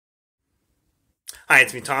Hi,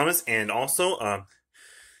 it's me, Thomas, and also,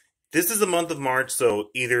 this is the month of March, so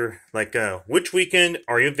either, which weekend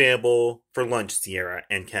are you available for lunch, Sierra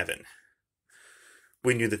and Kevin?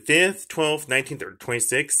 We can do the 5th, 12th, 19th, or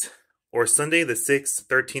 26th, or Sunday the 6th,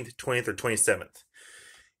 13th, 20th, or 27th.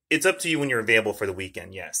 It's up to you when you're available for the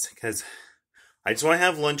weekend, yes, because I just want to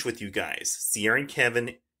have lunch with you guys, Sierra and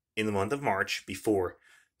Kevin, in the month of March before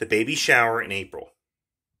the baby shower in April.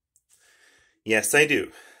 Yes, I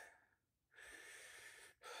do.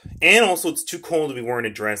 And also, it's too cold to be wearing a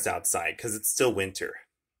dress outside because it's still winter.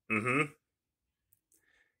 Mm-hmm.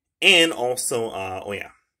 And also, oh yeah,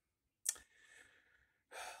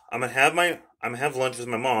 I'm gonna have lunch with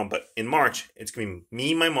my mom, but in March it's gonna be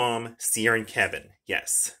me, my mom, Sierra, and Kevin.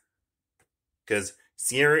 Yes, because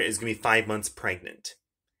Sierra is gonna be 5 months pregnant,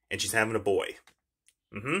 and she's having a boy.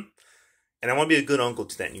 Mm-hmm. And I want to be a good uncle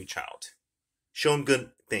to that new child. Show him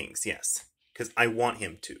good things. Yes, because I want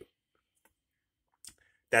him to.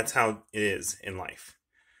 That's how it is in life.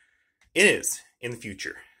 It is in the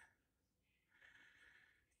future.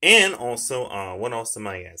 And also, what else am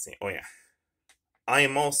I saying? Oh yeah, I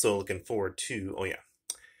am also looking forward to. Oh yeah,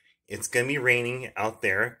 it's gonna be raining out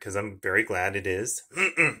there because I'm very glad it is.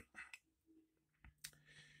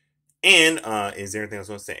 And is there anything else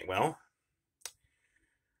I want to say? Well,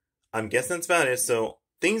 I'm guessing that's about it. So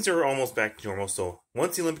things are almost back to normal. So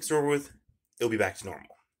once the Olympics are over with, it'll be back to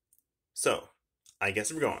normal. So I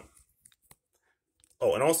guess we're going.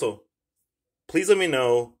 Oh, and also, please let me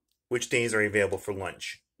know which days are available for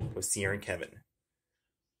lunch with Sierra and Kevin.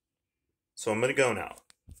 So I'm gonna go now.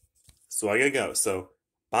 So I gotta go. So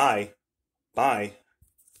bye. Bye.